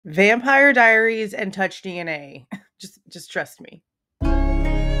Vampire Diaries and Touch DNA. Just trust me.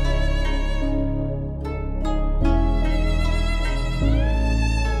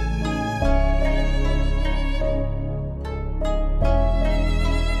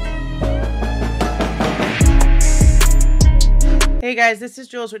 Hey guys, this is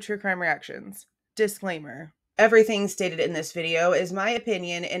Jules with True Crime Reactions. Disclaimer. Everything stated in this video is my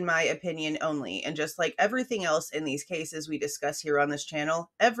opinion and my opinion only, and just like everything else in these cases we discuss here on this channel,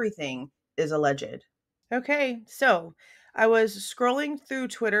 everything is alleged. Okay, so I was scrolling through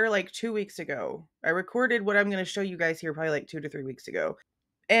Twitter like 2 weeks ago. I recorded what I'm going to show you guys here probably like 2 to 3 weeks ago.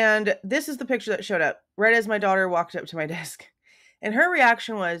 And this is the picture that showed up right as my daughter walked up to my desk. And her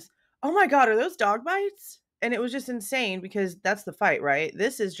reaction was, "Oh my God, are those dog bites?" And it was just insane because that's the fight, right?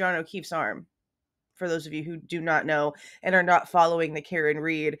 This is John O'Keefe's arm. For those of you who do not know and are not following the Karen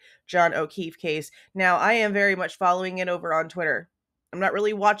Reed, John O'Keefe case. Now, I am very much following it over on Twitter. I'm not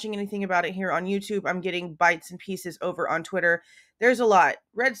really watching anything about it here on YouTube. I'm getting bites and pieces over on Twitter. There's a lot.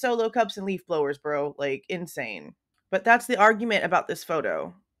 Red Solo cups and leaf blowers, bro. Like, insane. But that's the argument about this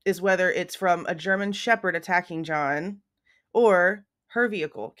photo, is whether it's from a German Shepherd attacking John or her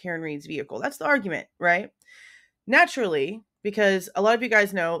vehicle, Karen Reed's vehicle. That's the argument, right? Naturally, because a lot of you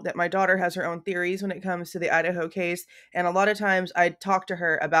guys know that my daughter has her own theories when it comes to the Idaho case, and a lot of times I talk to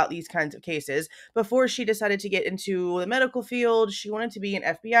her about these kinds of cases. Before she decided to get into the medical field, she wanted to be an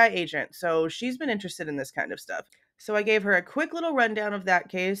FBI agent, so she's been interested in this kind of stuff. So I gave her a quick little rundown of that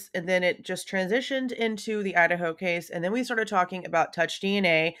case, and then it just transitioned into the Idaho case, and then we started talking about Touch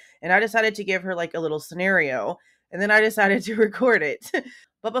DNA, and I decided to give her like a little scenario, and then I decided to record it.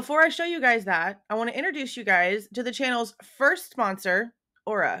 But before I show you guys that, I want to introduce you guys to the channel's first sponsor,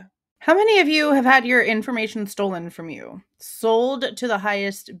 Aura. How many of you have had your information stolen from you? Sold to the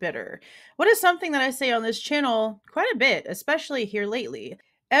highest bidder? What is something that I say on this channel quite a bit, especially here lately?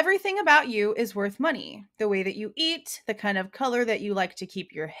 Everything about you is worth money. The way that you eat, the kind of color that you like to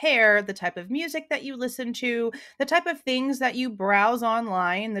keep your hair, the type of music that you listen to, the type of things that you browse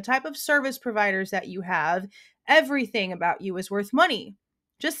online, the type of service providers that you have, everything about you is worth money.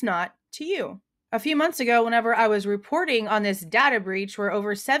 Just not to you. A few months ago, whenever I was reporting on this data breach where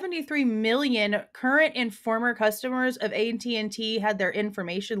over 73 million current and former customers of AT&T had their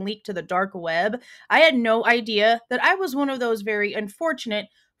information leaked to the dark web, I had no idea that I was one of those very unfortunate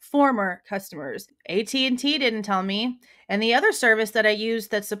former customers. AT&T didn't tell me, and the other service that I use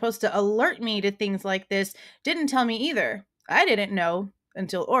that's supposed to alert me to things like this didn't tell me either. I didn't know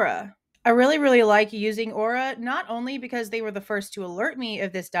until Aura. I really like using Aura, not only because they were the first to alert me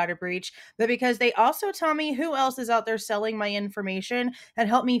of this data breach, but because they also tell me who else is out there selling my information and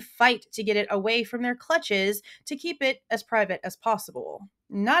help me fight to get it away from their clutches to keep it as private as possible.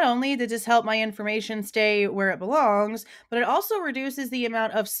 Not only does this help my information stay where it belongs, but it also reduces the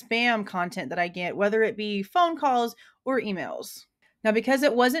amount of spam content that I get, whether it be phone calls or emails. Now, because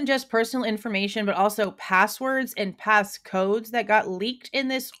it wasn't just personal information, but also passwords and passcodes that got leaked in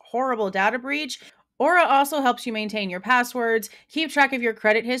this horrible data breach, Aura also helps you maintain your passwords, keep track of your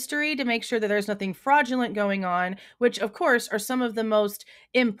credit history to make sure that there's nothing fraudulent going on, which of course are some of the most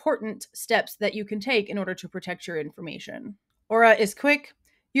important steps that you can take in order to protect your information. Aura is quick,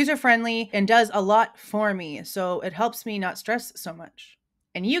 user-friendly, and does a lot for me, so it helps me not stress so much.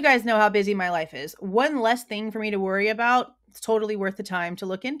 And you guys know how busy my life is. One less thing for me to worry about, it's totally worth the time to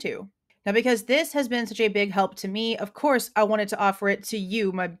look into. Now, because this has been such a big help to me, of course, I wanted to offer it to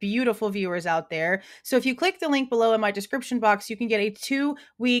you, my beautiful viewers out there. So if you click the link below in my description box, you can get a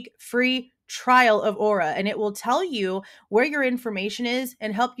 2-week free trial of Aura, and it will tell you where your information is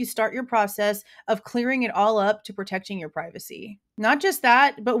and help you start your process of clearing it all up to protecting your privacy. Not just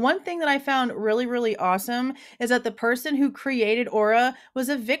that, but one thing that I found really awesome is that the person who created Aura was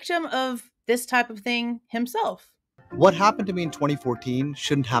a victim of this type of thing himself. What happened to me in 2014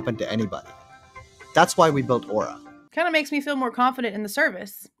 shouldn't happen to anybody. That's why we built Aura. Kind of makes me feel more confident in the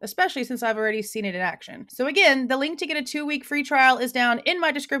service, especially since I've already seen it in action. So again, the link to get a 2-week free trial is down in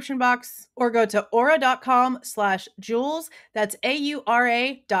my description box, or go to aura.com/Jules. That's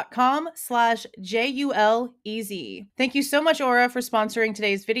aura.com/JULEZ. Thank you so much, Aura, for sponsoring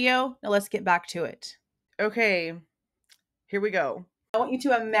today's video. Now let's get back to it. Okay, here we go. I want you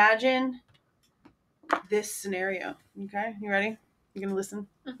to imagine this scenario. Okay, you ready? You gonna listen?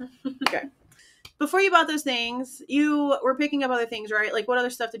 Okay. Before you bought those things, you were picking up other things, right? Like, what other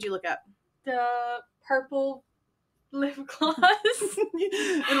stuff did you look at? The purple lip gloss.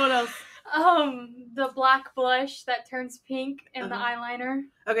 And what else? The black blush that turns pink and the eyeliner.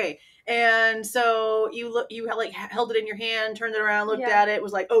 Okay, and so you like held it in your hand, turned it around, looked at it,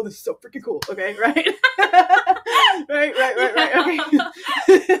 was like, "Oh, this is so freaking cool." Okay, right? right.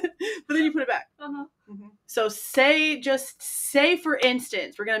 Okay. say for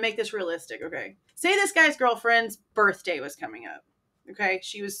instance, we're going to make this realistic, okay? Say this guy's girlfriend's birthday was coming up, okay?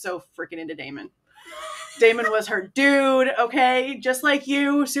 She was so freaking into Damon. Damon was her dude, okay? Just like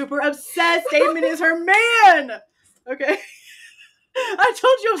you, super obsessed. Damon is her man, okay? I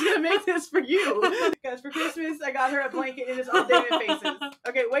told you I was going to make this for you. Guys, for Christmas, I got her a blanket and it's all Damon faces.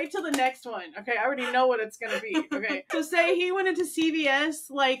 Okay, wait till the next one. Okay, I already know what it's going to be. Okay, so say he went into CVS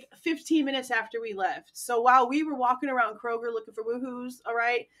like 15 minutes after we left. So while we were walking around Kroger looking for woohoos, all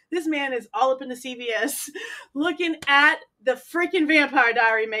right, this man is all up in the CVS looking at the freaking Vampire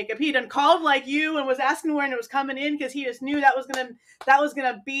Diary makeup. He done called like you and was asking when it was coming in because he just knew that was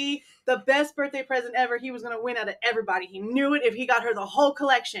gonna be the best birthday present ever. He was gonna win out of everybody. He knew it if he got her the whole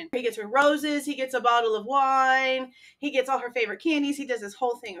collection. He gets her roses, he gets a bottle of wine, he gets all her favorite candies, he does this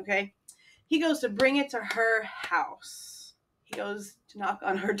whole thing, okay? He goes to bring it to her house. He goes to knock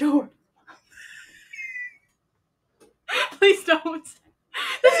on her door. Please don't.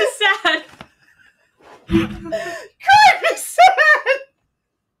 This is sad. Crime is sad!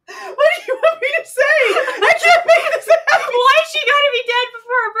 What do you want me to say? I can't make this happen! Why is she gotta be dead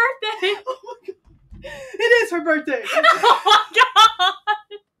before her birthday? Oh my god. It is her birthday. Oh my god!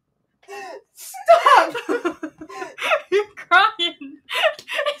 Stop! You're crying.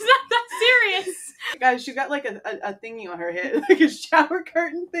 It's not that serious. Guys, she got like a thingy on her head. Like a shower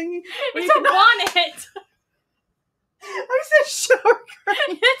curtain thingy. It's a bonnet. I said shower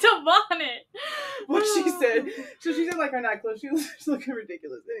curtain. It's a bonnet. What she said. So she said like her nightclothes. She was just looking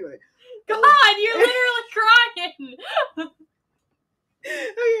ridiculous. Anyway. God, you're literally crying. Okay.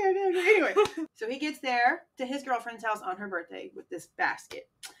 Anyway. So he gets there to his girlfriend's house on her birthday with this basket.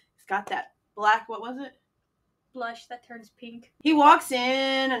 He's got that black, what was it? Blush that turns pink. He walks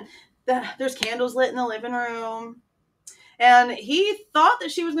in and there's candles lit in the living room. And he thought that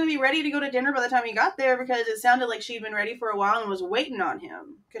she was going to be ready to go to dinner by the time he got there because it sounded like she'd been ready for a while and was waiting on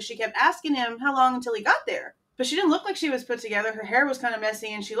him. Because she kept asking him how long until he got there. But she didn't look like she was put together. Her hair was kind of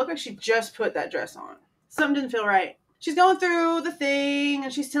messy and she looked like she just put that dress on. Something didn't feel right. She's going through the thing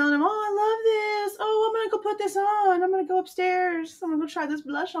and she's telling him, oh, I love this. Oh, I'm going to go put this on. I'm going to go upstairs. I'm going to go try this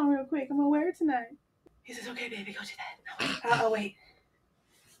blush on real quick. I'm going to wear it tonight. He says, okay, baby, go do that. No, I'll wait.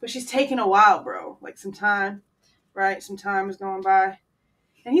 But she's taking a while, bro. Like some time. Right, some time is going by,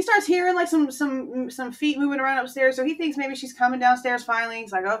 and he starts hearing like some feet moving around upstairs. So he thinks maybe she's coming downstairs. Finally,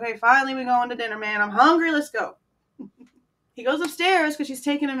 he's like, "Okay, finally we going to dinner, man. I'm hungry. Let's go." He goes upstairs because she's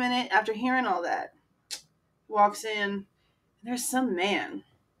taking a minute after hearing all that. Walks in, and there's some man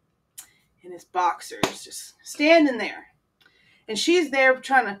in his boxers just standing there, and she's there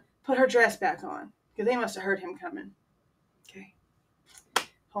trying to put her dress back on because they must have heard him coming. Okay,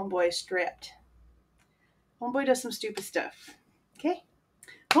 homeboy is strapped. Homeboy does some stupid stuff. Okay?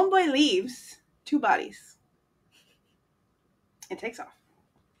 Homeboy leaves 2 bodies and takes off.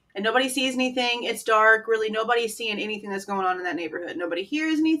 And nobody sees anything. It's dark. Really, nobody's seeing anything that's going on in that neighborhood. Nobody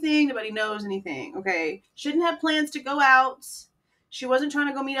hears anything. Nobody knows anything. Okay? Shouldn't have plans to go out. She wasn't trying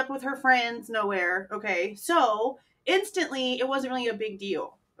to go meet up with her friends nowhere. Okay? So, instantly, it wasn't really a big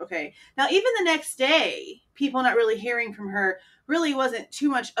deal. Okay? Now, even the next day, people not really hearing from her really wasn't too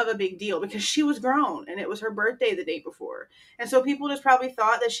much of a big deal because she was grown and it was her birthday the day before. And so people just probably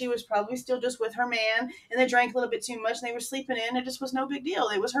thought that she was probably still just with her man and they drank a little bit too much and they were sleeping in. It just was no big deal.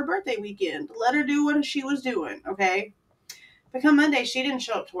 It was her birthday weekend. Let her do what she was doing, okay? But come Monday, she didn't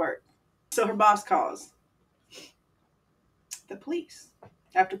show up to work. So her boss calls the police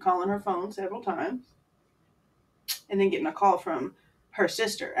after calling her phone several times and then getting a call from her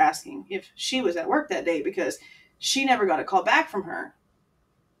sister asking if she was at work that day because she never got a call back from her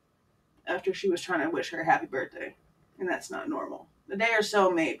after she was trying to wish her a happy birthday. And that's not normal. A day or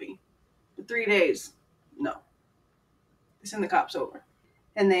so, maybe. But 3 days, no. They send the cops over.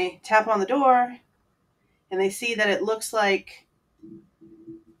 And they tap on the door, and they see that it looks like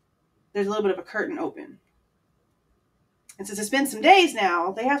there's a little bit of a curtain open. And since it's been some days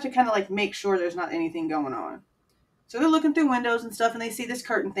now, they have to kind of like make sure there's not anything going on. So they're looking through windows and stuff, and they see this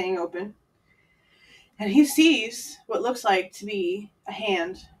curtain thing open. And he sees what looks like to be a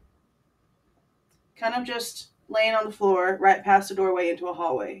hand kind of just laying on the floor right past the doorway into a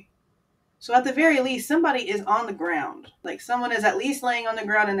hallway. So at the very least, somebody is on the ground. Like someone is at least laying on the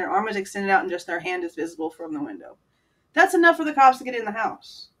ground and their arm is extended out and just their hand is visible from the window. That's enough for the cops to get in the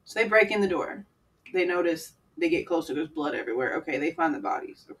house. So they break in the door. They notice, they get closer, there's blood everywhere. Okay, they find the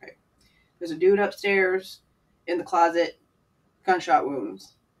bodies. Okay. There's a dude upstairs in the closet, gunshot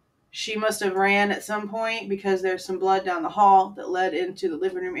wounds. She must have ran at some point because there's some blood down the hall that led into the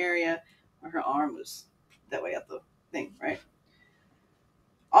living room area where her arm was that way up the thing, right?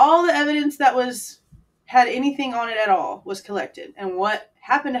 All the evidence that was had anything on it at all was collected. And what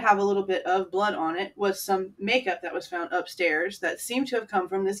happened to have a little bit of blood on it was some makeup that was found upstairs that seemed to have come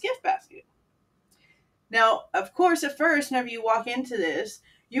from this gift basket. Now, of course, at first, whenever you walk into this,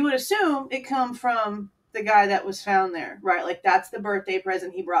 you would assume it come from the guy that was found there, right? Like, that's the birthday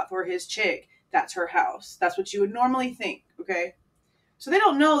present he brought for his chick. That's her house. That's what you would normally think, okay? So they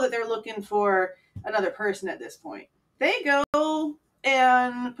don't know that they're looking for another person at this point. They go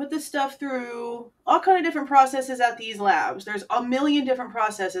and put this stuff through all kind of different processes at these labs. There's a million different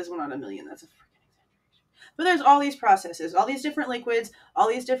processes. Well, not a million. That's a freaking exaggeration. But there's all these processes, all these different liquids, all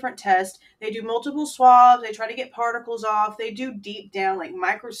these different tests. They do multiple swabs. They try to get particles off. They do deep down, like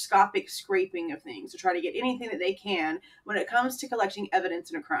microscopic scraping of things to try to get anything that they can when it comes to collecting evidence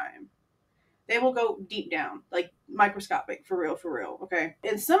in a crime. They will go deep down, like microscopic, for real, okay?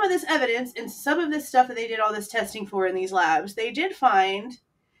 And some of this evidence and some of this stuff that they did all this testing for in these labs, they did find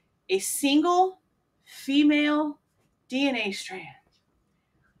a single female DNA strand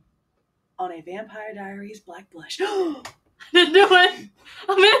on a Vampire Diaries black blush. I didn't do it.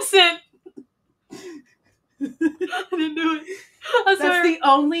 I'm innocent. I didn't do it. I'm That's sorry. the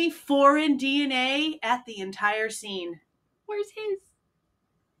only foreign DNA at the entire scene. Where's his?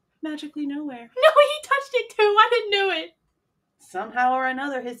 Magically nowhere. No, he touched it too. I didn't do it. Somehow or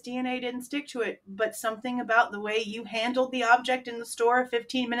another, his DNA didn't stick to it, but something about the way you handled the object in the store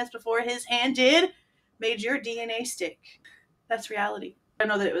 15 minutes before his hand did made your DNA stick. That's reality. I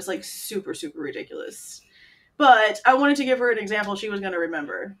know that it was like super, super ridiculous, but I wanted to give her an example she was going to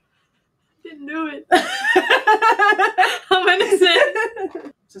remember. Didn't do it. I'm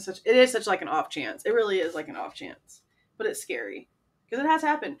innocent. It is such like an off chance. It really is like an off chance, but it's scary. Because it has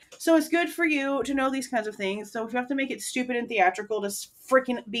happened. So it's good for you to know these kinds of things. So if you have to make it stupid and theatrical to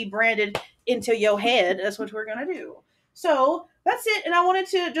freaking be branded into your head, that's what we're going to do. So that's it. And I wanted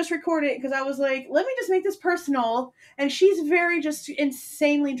to just record it because I was like, let me just make this personal. And she's very just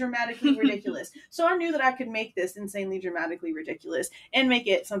insanely dramatically ridiculous. So I knew that I could make this insanely dramatically ridiculous and make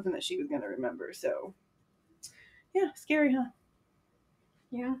it something that she was going to remember. So yeah, scary, huh?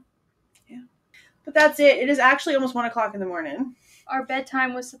 Yeah. Yeah. But that's it. It is actually almost 1 o'clock in the morning. Our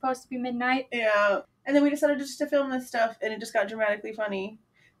bedtime was supposed to be midnight. Yeah. And then we decided just to film this stuff, and it just got dramatically funny.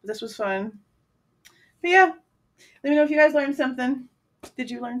 But this was fun. But yeah. Let me know if you guys learned something. Did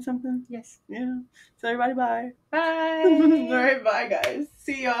you learn something? Yes. Yeah. So everybody bye. Bye. All right, bye guys.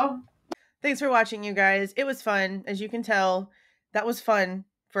 See y'all. Thanks for watching, you guys. It was fun. As you can tell, that was fun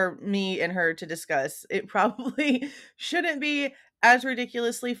for me and her to discuss. It probably shouldn't be as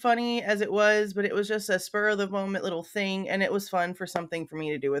ridiculously funny as it was, but it was just a spur of the moment little thing, and it was fun for something for me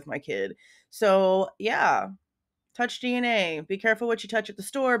to do with my kid. So yeah, touch DNA. Be careful what you touch at the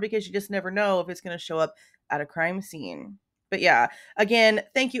store because you just never know if it's going to show up at a crime scene. But yeah, again,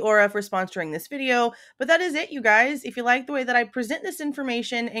 thank you, Aura, for sponsoring this video. But that is it, you guys. If you like the way that I present this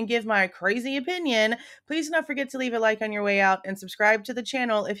information and give my crazy opinion, please do not forget to leave a like on your way out and subscribe to the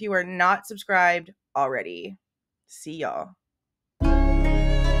channel if you are not subscribed already. See y'all.